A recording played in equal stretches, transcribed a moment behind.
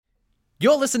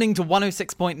You're listening to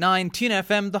 106.9 Tune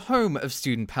FM, the home of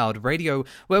student-powered radio,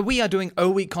 where we are doing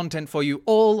O-Week content for you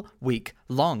all week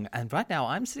long. And right now,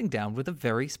 I'm sitting down with a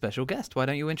very special guest. Why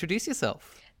don't you introduce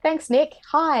yourself? Thanks, Nick.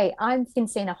 Hi, I'm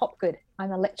Fincina Hopgood.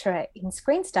 I'm a lecturer in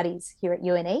screen studies here at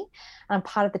UNE. I'm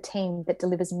part of the team that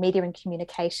delivers media and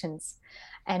communications.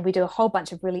 And we do a whole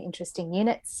bunch of really interesting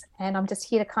units. And I'm just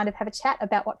here to kind of have a chat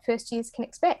about what first years can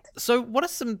expect. So what are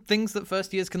some things that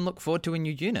first years can look forward to in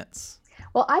your units?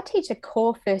 Well, I teach a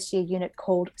core first year unit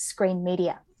called Screen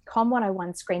Media. Com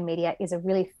 101 Screen Media is a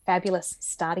really fabulous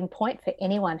starting point for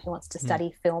anyone who wants to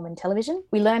study film and television.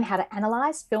 We learn how to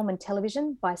analyse film and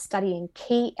television by studying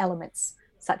key elements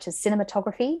such as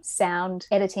cinematography, sound,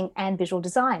 editing, and visual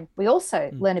design. We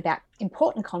also learn about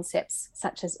important concepts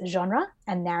such as genre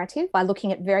and narrative by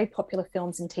looking at very popular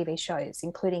films and TV shows,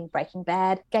 including Breaking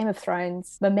Bad, Game of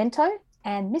Thrones, Memento,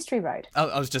 and Mystery Road.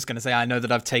 I was just going to say, I know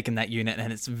that I've taken that unit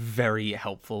and it's very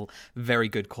helpful, very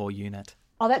good core unit.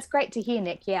 Oh, that's great to hear,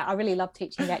 Nick. Yeah, I really love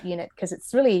teaching that unit because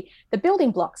it's really the building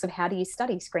blocks of how do you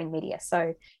study screen media.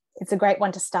 So it's a great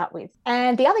one to start with.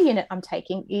 And the other unit I'm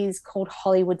taking is called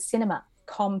Hollywood Cinema,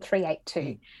 Com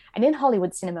 382. And in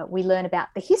Hollywood Cinema, we learn about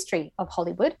the history of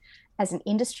Hollywood as an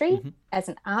industry, as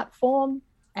an art form,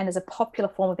 and as a popular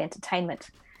form of entertainment.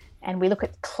 And we look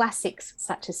at classics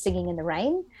such as Singing in the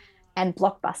Rain and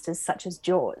blockbusters such as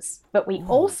Jaws. But we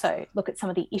also look at some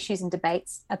of the issues and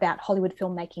debates about Hollywood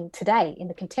filmmaking today in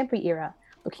the contemporary era,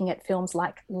 looking at films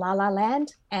like La La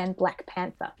Land and Black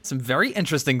Panther. Some very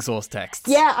interesting source texts.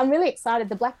 Yeah, I'm really excited.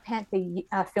 The Black Panther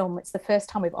film, it's the first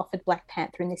time we've offered Black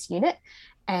Panther in this unit,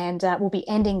 and we'll be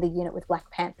ending the unit with Black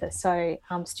Panther. So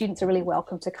students are really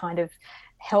welcome to kind of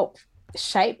help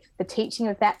shape the teaching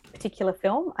of that particular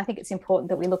film. I think it's important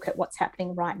that we look at what's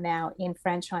happening right now in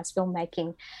franchise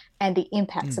filmmaking and the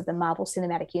impacts of the Marvel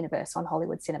Cinematic Universe on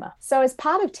Hollywood cinema. So as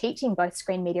part of teaching both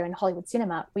screen media and Hollywood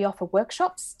cinema, we offer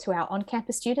workshops to our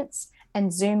on-campus students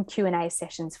and Zoom Q&A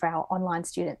sessions for our online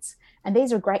students. And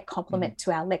these are a great complement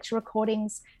to our lecture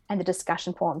recordings and the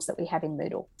discussion forums that we have in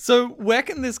Moodle. So where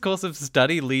can this course of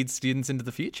study lead students into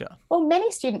the future? Well,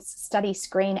 many students study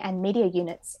screen and media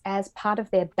units as part of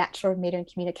their Bachelor of Media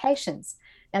and Communications.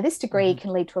 Now, this degree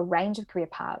can lead to a range of career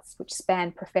paths which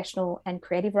span professional and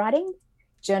creative writing,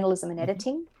 journalism and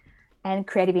editing, and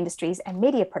creative industries and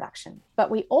media production.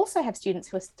 But we also have students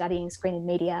who are studying screen and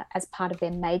media as part of their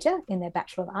major in their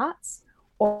Bachelor of Arts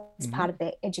or as part of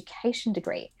their education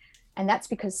degree. And that's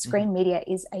because screen media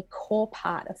is a core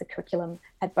part of the curriculum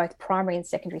at both primary and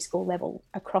secondary school level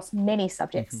across many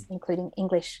subjects, including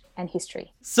English and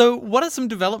history. So what are some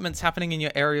developments happening in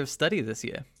your area of study this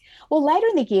year? Well, later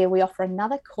in the year, we offer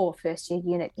another core first year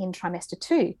unit in trimester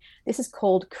 2. This is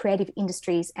called Creative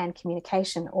Industries and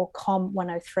Communication, or Com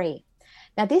 103.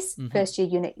 Now, this first year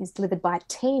unit is delivered by a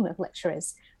team of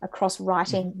lecturers across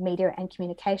writing, media and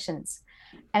communications.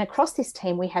 And across this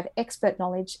team, we have expert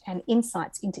knowledge and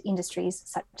insights into industries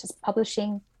such as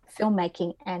publishing,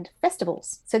 filmmaking and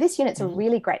festivals. So this unit's a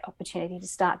really great opportunity to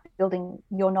start building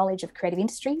your knowledge of creative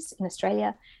industries in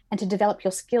Australia and to develop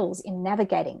your skills in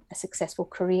navigating a successful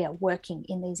career working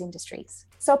in these industries.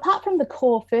 So apart from the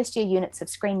core first year units of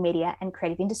screen media and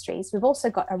creative industries, we've also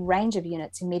got a range of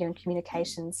units in media and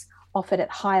communications offered at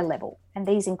higher level. And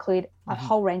these include a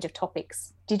whole range of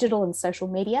topics: digital and social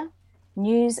media,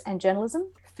 news and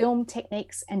journalism, film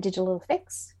techniques and digital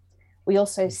effects. We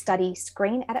also study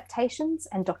screen adaptations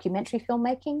and documentary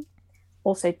filmmaking,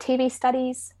 also TV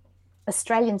studies,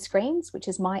 Australian screens, which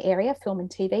is my area, film and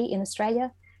TV in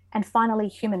Australia, and finally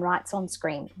human rights on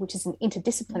screen, which is an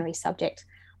interdisciplinary subject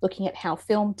looking at how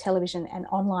film, television and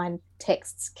online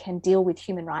texts can deal with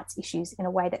human rights issues in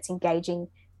a way that's engaging,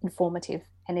 informative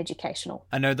and educational.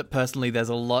 I know that personally there's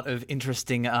a lot of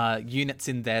interesting units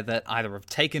in there that either I've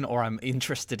taken or I'm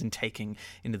interested in taking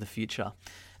into the future,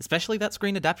 especially that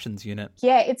screen adaptions unit.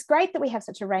 Yeah, it's great that we have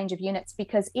such a range of units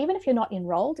because even if you're not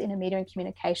enrolled in a media and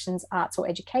communications, arts or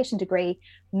education degree,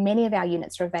 many of our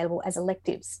units are available as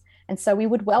electives. And so we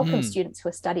would welcome students who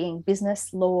are studying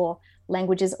business, law,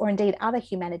 languages, or indeed other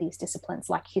humanities disciplines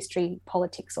like history,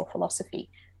 politics or philosophy.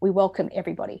 We welcome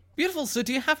everybody. Beautiful. So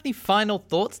do you have any final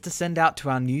thoughts to send out to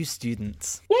our new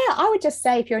students? Yeah, I would just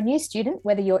say if you're a new student,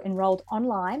 whether you're enrolled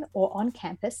online or on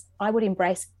campus, I would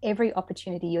embrace every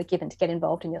opportunity you're given to get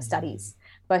involved in your studies,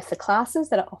 both the classes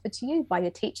that are offered to you by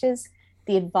your teachers,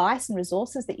 the advice and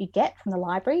resources that you get from the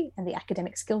library and the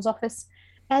Academic Skills Office,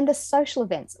 and the social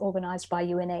events organised by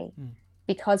UNE.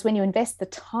 Because when you invest the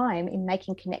time in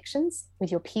making connections with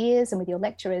your peers and with your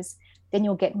lecturers, then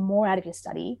you'll get more out of your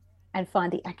study and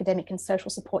find the academic and social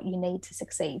support you need to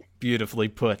succeed. Beautifully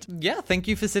put. Yeah, thank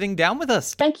you for sitting down with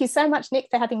us. Thank you so much, Nick,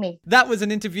 for having me. That was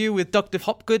an interview with Dr.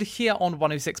 Hopgood here on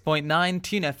 106.9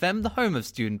 Tune FM, the home of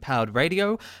student-powered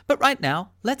radio. But right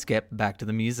now, let's get back to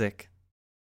the music.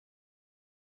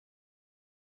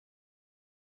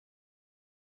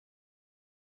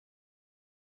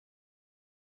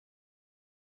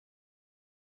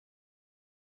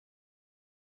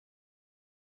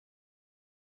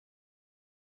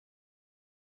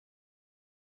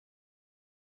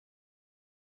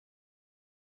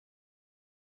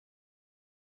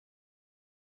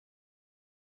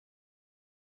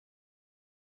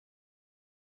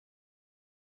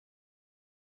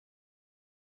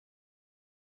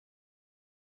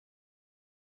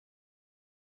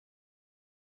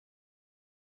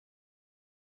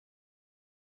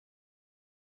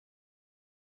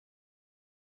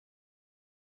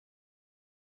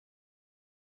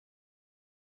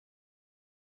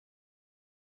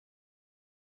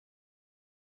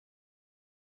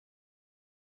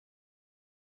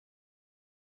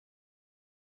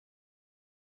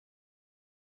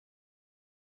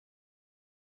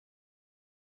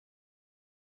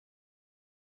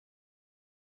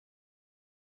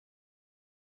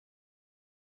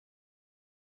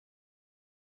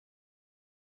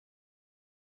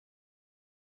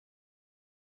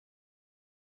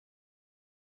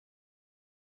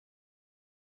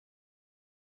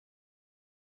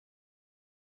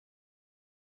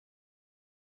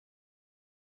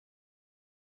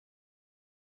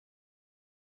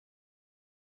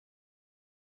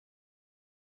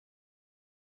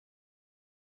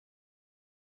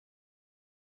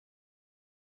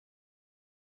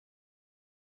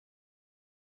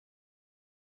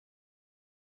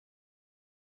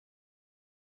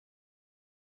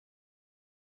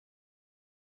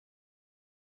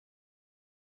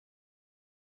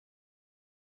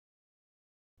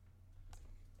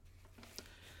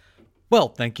 Well,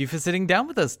 thank you for sitting down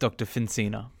with us, Dr.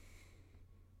 Fincina.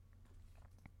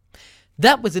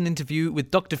 That was an interview with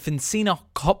Dr. Fincina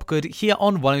Hopgood here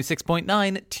on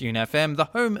 106.9 Tune FM, the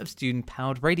home of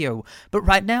student-powered radio. But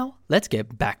right now, let's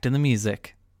get back to the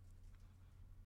music.